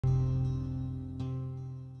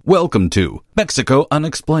Welcome to Mexico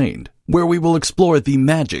Unexplained, where we will explore the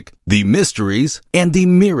magic, the mysteries, and the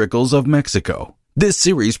miracles of Mexico. This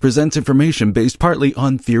series presents information based partly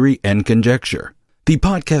on theory and conjecture. The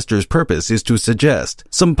podcaster's purpose is to suggest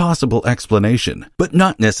some possible explanation, but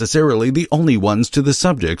not necessarily the only ones to the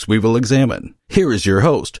subjects we will examine. Here is your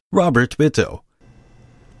host, Robert Bitto.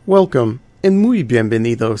 Welcome, and muy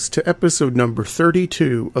bienvenidos to episode number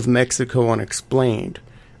 32 of Mexico Unexplained,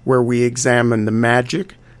 where we examine the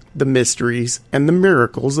magic, the mysteries, and the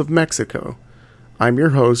miracles of Mexico. I'm your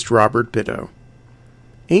host, Robert Bitto.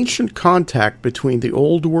 Ancient contact between the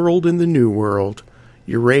Old World and the New World,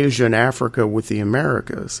 Eurasia and Africa with the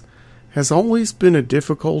Americas, has always been a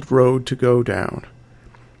difficult road to go down.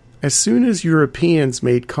 As soon as Europeans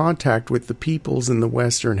made contact with the peoples in the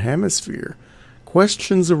Western Hemisphere,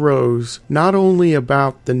 questions arose not only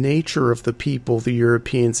about the nature of the people the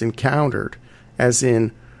Europeans encountered, as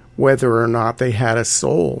in whether or not they had a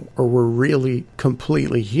soul or were really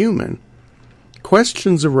completely human.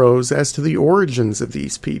 Questions arose as to the origins of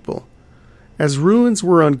these people. As ruins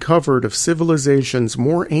were uncovered of civilizations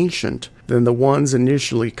more ancient than the ones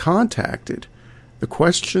initially contacted, the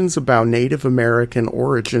questions about Native American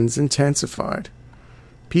origins intensified.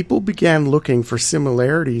 People began looking for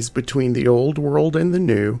similarities between the Old World and the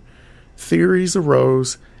New, theories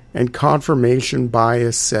arose, and confirmation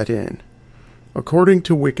bias set in. According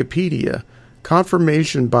to Wikipedia,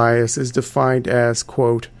 confirmation bias is defined as,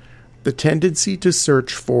 quote, the tendency to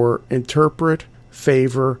search for, interpret,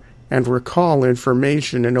 favor, and recall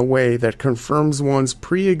information in a way that confirms one's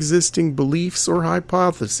pre-existing beliefs or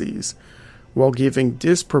hypotheses, while giving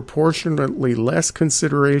disproportionately less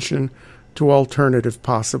consideration to alternative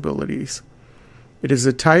possibilities. It is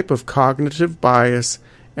a type of cognitive bias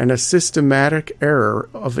and a systematic error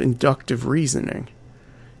of inductive reasoning.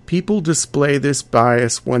 People display this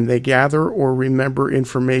bias when they gather or remember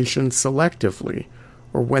information selectively,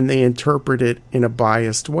 or when they interpret it in a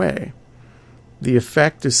biased way. The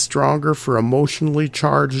effect is stronger for emotionally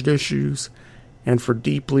charged issues and for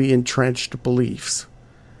deeply entrenched beliefs.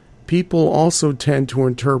 People also tend to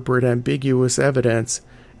interpret ambiguous evidence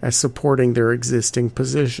as supporting their existing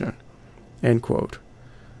position. End quote.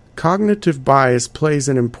 Cognitive bias plays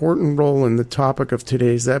an important role in the topic of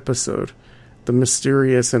today's episode, the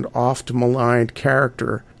mysterious and oft-maligned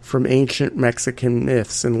character from ancient Mexican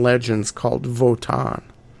myths and legends called Votan.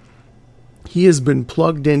 He has been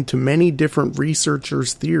plugged into many different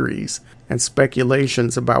researchers' theories and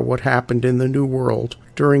speculations about what happened in the New World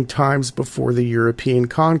during times before the European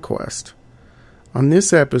conquest. On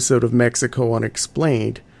this episode of Mexico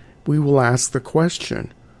Unexplained, we will ask the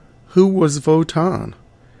question, who was Votan?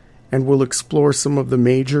 And we'll explore some of the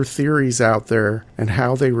major theories out there and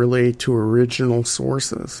how they relate to original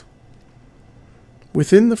sources.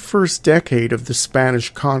 Within the first decade of the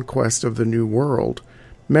Spanish conquest of the New World,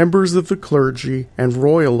 members of the clergy and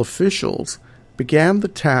royal officials began the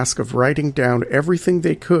task of writing down everything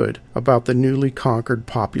they could about the newly conquered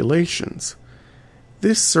populations.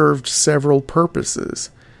 This served several purposes.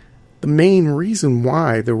 The main reason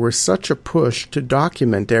why there was such a push to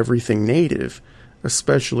document everything native,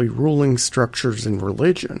 especially ruling structures and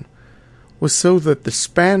religion, was so that the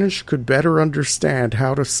Spanish could better understand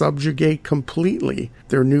how to subjugate completely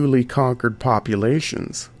their newly conquered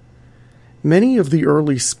populations. Many of the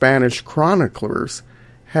early Spanish chroniclers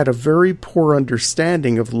had a very poor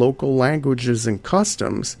understanding of local languages and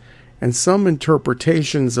customs, and some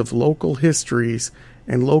interpretations of local histories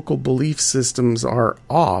and local belief systems are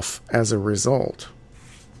off as a result.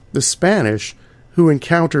 The Spanish, who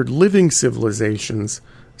encountered living civilizations,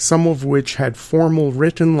 some of which had formal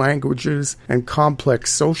written languages and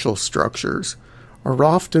complex social structures, are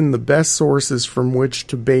often the best sources from which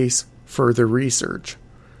to base further research.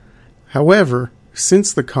 However,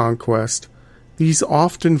 since the conquest, these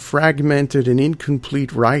often fragmented and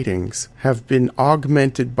incomplete writings have been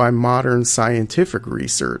augmented by modern scientific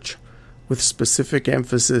research, with specific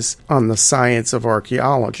emphasis on the science of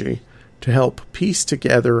archaeology, to help piece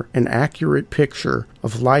together an accurate picture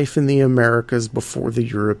of life in the Americas before the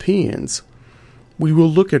Europeans. We will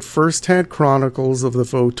look at first-hand chronicles of the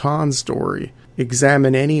Votan story,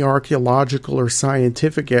 examine any archaeological or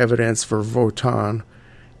scientific evidence for Votan,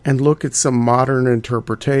 and look at some modern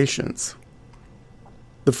interpretations.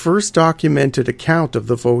 The first documented account of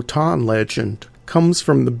the Votan legend comes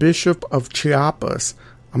from the Bishop of Chiapas,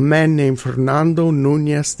 a man named Fernando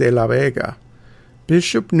Núñez de la Vega.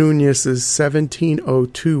 Bishop Núñez's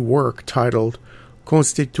 1702 work titled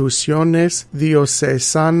Constituciones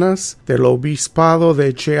Diocesanas del Obispado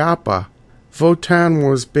de Chiapa. Votan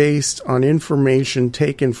was based on information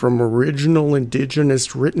taken from original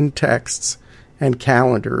indigenous written texts and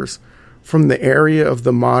calendars from the area of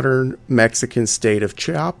the modern Mexican state of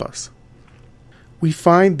Chiapas. We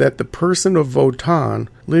find that the person of Votan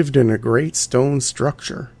lived in a great stone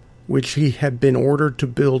structure, which he had been ordered to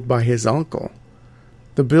build by his uncle.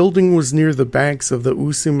 The building was near the banks of the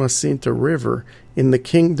Usumacinta River in the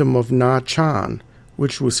kingdom of Na-Chan,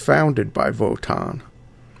 which was founded by Votan.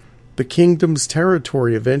 The kingdom's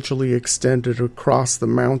territory eventually extended across the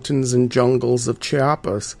mountains and jungles of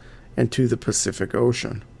Chiapas and to the Pacific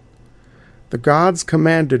Ocean. The gods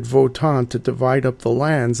commanded Votan to divide up the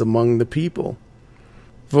lands among the people.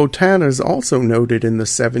 Votan is also noted in the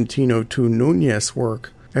 1702 Núñez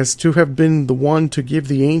work as to have been the one to give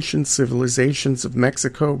the ancient civilizations of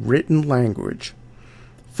Mexico written language.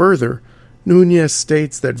 Further, Núñez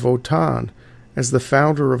states that Votan, as the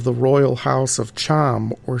founder of the royal house of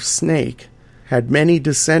Cham, or Snake, had many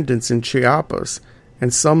descendants in Chiapas,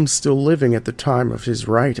 and some still living at the time of his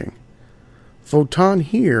writing. Votan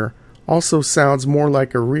here also sounds more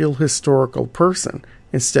like a real historical person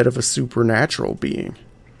instead of a supernatural being.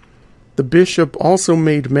 The bishop also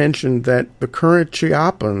made mention that the current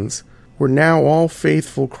Chiapans were now all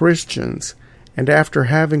faithful Christians, and after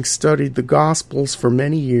having studied the Gospels for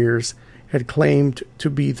many years, had claimed to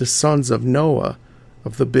be the sons of Noah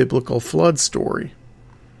of the biblical flood story.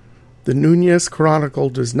 The Núñez Chronicle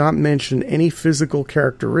does not mention any physical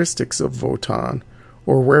characteristics of Votan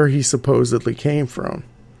or where he supposedly came from.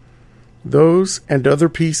 Those and other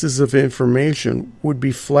pieces of information would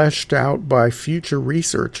be fleshed out by future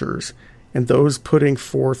researchers and those putting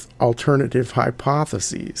forth alternative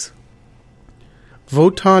hypotheses.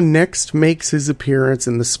 Votan next makes his appearance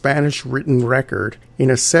in the Spanish written record in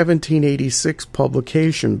a 1786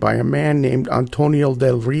 publication by a man named Antonio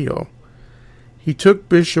del Rio. He took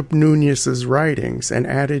Bishop Núñez's writings and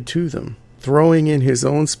added to them, throwing in his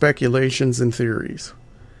own speculations and theories.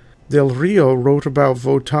 Del Rio wrote about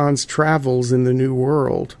Votan's travels in the New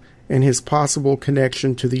World and his possible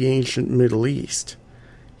connection to the ancient Middle East.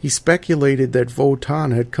 He speculated that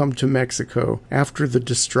Votan had come to Mexico after the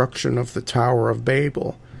destruction of the Tower of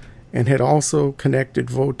Babel, and had also connected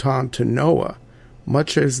Votan to Noah,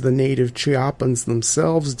 much as the native Chiapans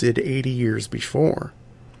themselves did 80 years before.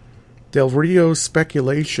 Del Rio's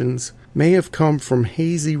speculations may have come from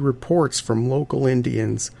hazy reports from local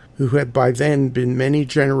Indians who had by then been many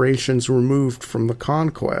generations removed from the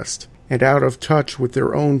conquest and out of touch with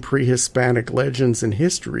their own pre-Hispanic legends and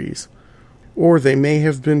histories, or they may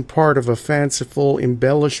have been part of a fanciful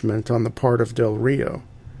embellishment on the part of Del Rio.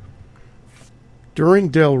 During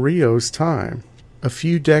Del Rio's time, a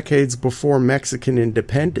few decades before Mexican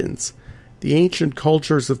independence, the ancient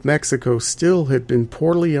cultures of Mexico still had been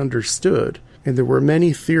poorly understood, and there were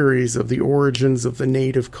many theories of the origins of the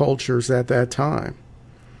native cultures at that time.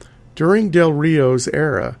 During Del Rio's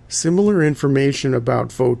era, similar information about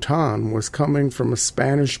Votan was coming from a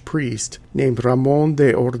Spanish priest named Ramón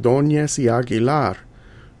de Ordóñez y Aguilar,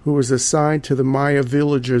 who was assigned to the Maya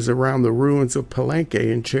villages around the ruins of Palenque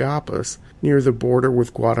in Chiapas, near the border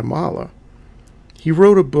with Guatemala. He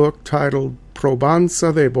wrote a book titled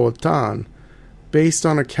Probanza de Votan, based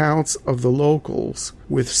on accounts of the locals,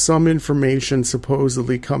 with some information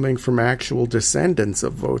supposedly coming from actual descendants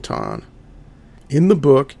of Votan. In the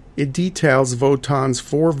book, it details Votan's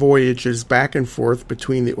 4 voyages back and forth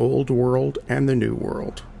between the Old World and the New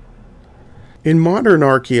World. In modern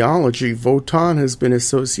archaeology, Votan has been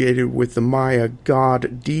associated with the Maya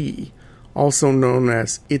god Di, also known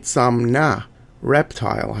as Itzamna,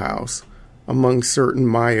 reptile house, among certain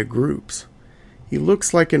Maya groups. He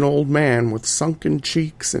looks like an old man with sunken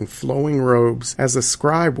cheeks and flowing robes, as a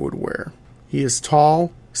scribe would wear. He is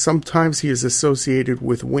tall. Sometimes he is associated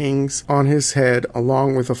with wings on his head,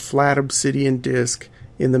 along with a flat obsidian disc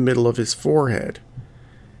in the middle of his forehead.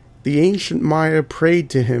 The ancient Maya prayed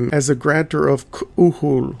to him as a grantor of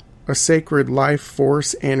K'uhul, a sacred life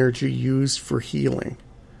force energy used for healing.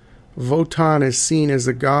 Votan is seen as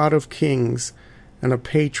a god of kings and a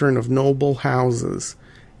patron of noble houses,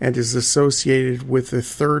 and is associated with the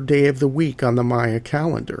 3rd day of the week on the Maya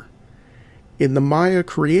calendar. In the Maya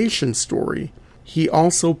creation story, he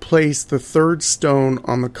also placed the 3rd stone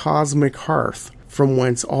on the cosmic hearth, from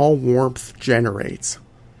whence all warmth generates.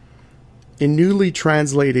 In newly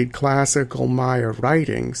translated classical Maya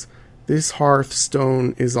writings, this hearth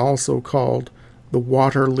stone is also called the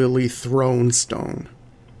water lily throne stone.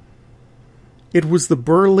 It was the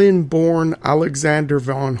Berlin-born Alexander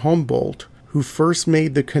von Humboldt who first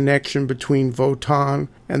made the connection between Votan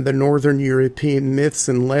and the Northern European myths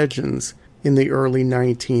and legends in the early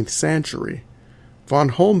 19th century. Von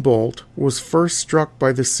Humboldt was first struck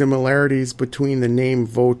by the similarities between the name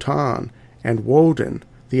Votan and Woden,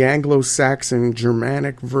 the Anglo-Saxon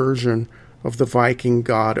Germanic version of the Viking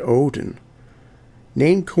god Odin.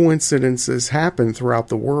 Name coincidences happen throughout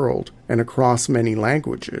the world and across many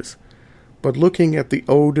languages, but looking at the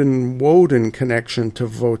Odin-Woden connection to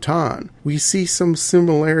Votan, we see some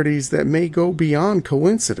similarities that may go beyond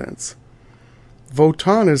coincidence.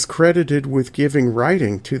 Votan is credited with giving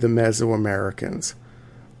writing to the Mesoamericans.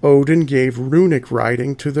 Odin gave runic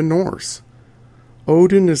writing to the Norse.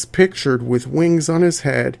 Odin is pictured with wings on his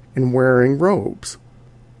head and wearing robes.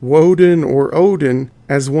 Woden or Odin,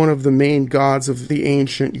 as one of the main gods of the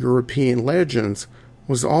ancient European legends,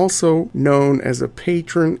 was also known as a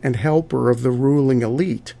patron and helper of the ruling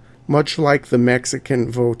elite, much like the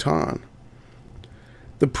Mexican Votan.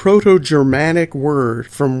 The Proto-Germanic word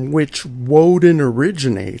from which Woden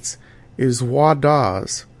originates is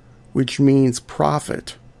Wadaz, which means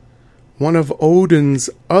prophet. One of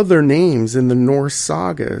Odin's other names in the Norse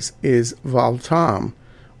sagas is Valtam,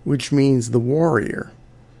 which means the warrior.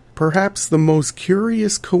 Perhaps the most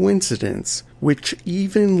curious coincidence, which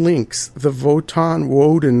even links the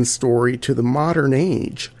Votan-Woden story to the modern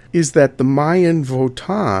age, is that the Mayan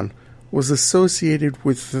Votan was associated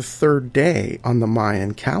with the third day on the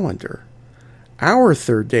Mayan calendar. Our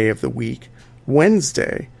third day of the week,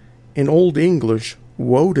 Wednesday, in Old English,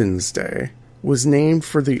 Woden's Day, was named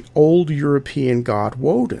for the old European god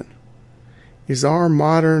Woden. Is our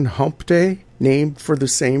modern Hump Day named for the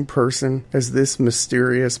same person as this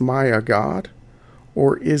mysterious Maya god?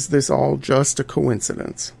 Or is this all just a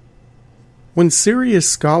coincidence? When serious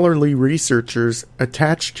scholarly researchers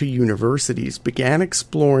attached to universities began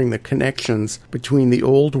exploring the connections between the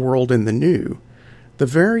Old World and the New, the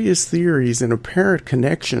various theories and apparent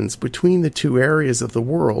connections between the two areas of the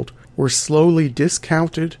world were slowly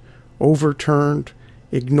discounted, overturned,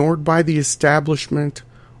 ignored by the establishment,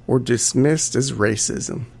 or dismissed as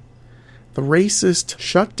racism. The racist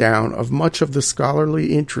shutdown of much of the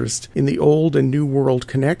scholarly interest in the Old and New World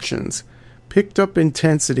connections picked up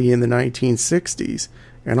intensity in the 1960s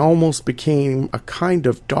and almost became a kind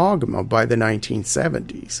of dogma by the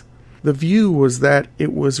 1970s. The view was that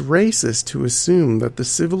it was racist to assume that the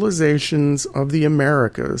civilizations of the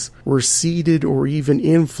Americas were seeded or even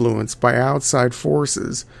influenced by outside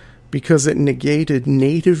forces because it negated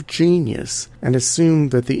native genius and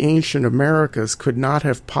assumed that the ancient Americas could not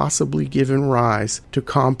have possibly given rise to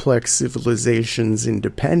complex civilizations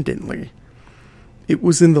independently. It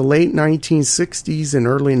was in the late 1960s and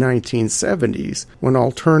early 1970s when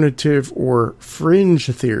alternative or fringe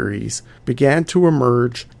theories began to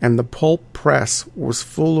emerge, and the pulp press was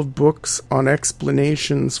full of books on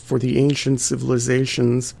explanations for the ancient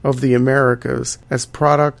civilizations of the Americas as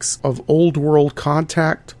products of Old World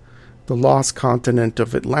contact, the lost continent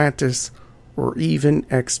of Atlantis, or even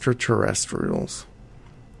extraterrestrials.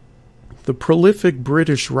 The prolific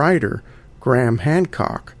British writer Graham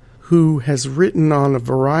Hancock, who has written on a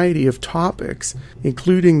variety of topics,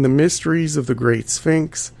 including the mysteries of the Great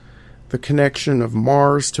Sphinx, the connection of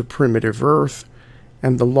Mars to primitive Earth,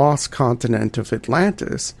 and the lost continent of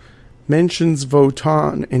Atlantis, mentions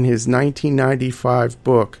Votan in his 1995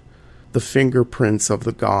 book, The Fingerprints of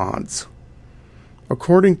the Gods.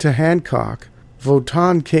 According to Hancock,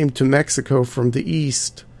 Votan came to Mexico from the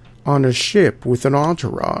east on a ship with an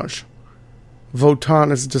entourage. Votan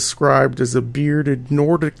is described as a bearded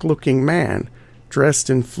Nordic-looking man dressed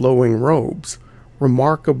in flowing robes,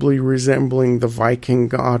 remarkably resembling the Viking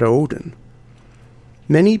god Odin.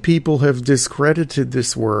 Many people have discredited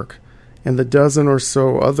this work and the dozen or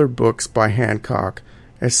so other books by Hancock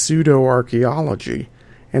as pseudo-archaeology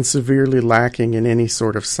and severely lacking in any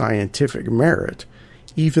sort of scientific merit,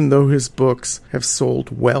 even though his books have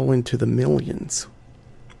sold well into the millions.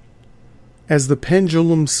 As the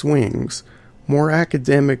pendulum swings, more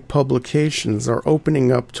academic publications are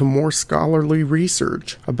opening up to more scholarly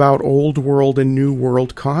research about Old World and New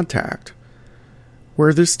World contact.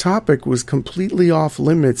 Where this topic was completely off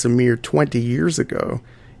limits a mere 20 years ago,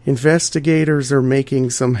 investigators are making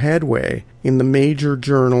some headway in the major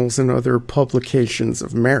journals and other publications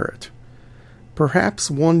of merit. Perhaps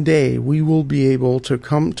one day we will be able to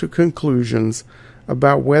come to conclusions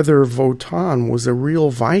about whether Votan was a real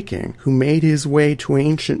Viking who made his way to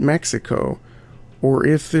ancient Mexico, or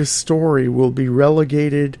if this story will be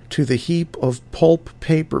relegated to the heap of pulp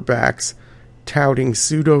paperbacks touting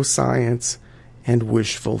pseudoscience and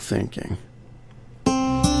wishful thinking.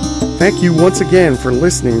 Thank you once again for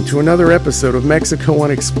listening to another episode of Mexico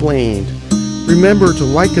Unexplained. Remember to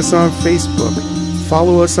like us on Facebook,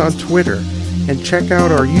 follow us on Twitter, and check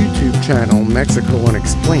out our YouTube channel, Mexico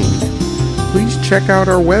Unexplained. Please check out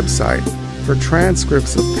our website for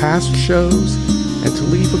transcripts of past shows, and to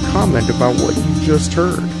leave a comment about what you just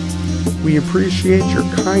heard. We appreciate your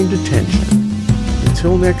kind attention.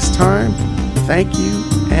 Until next time, thank you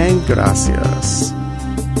and gracias.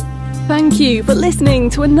 Thank you for listening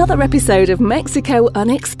to another episode of Mexico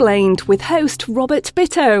Unexplained with host Robert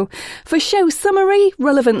Bitto. For show summary,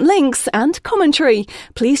 relevant links and commentary,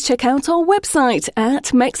 please check out our website at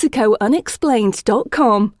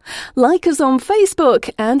mexicounexplained.com. Like us on Facebook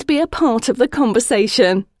and be a part of the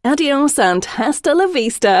conversation. Adios and hasta la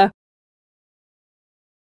vista.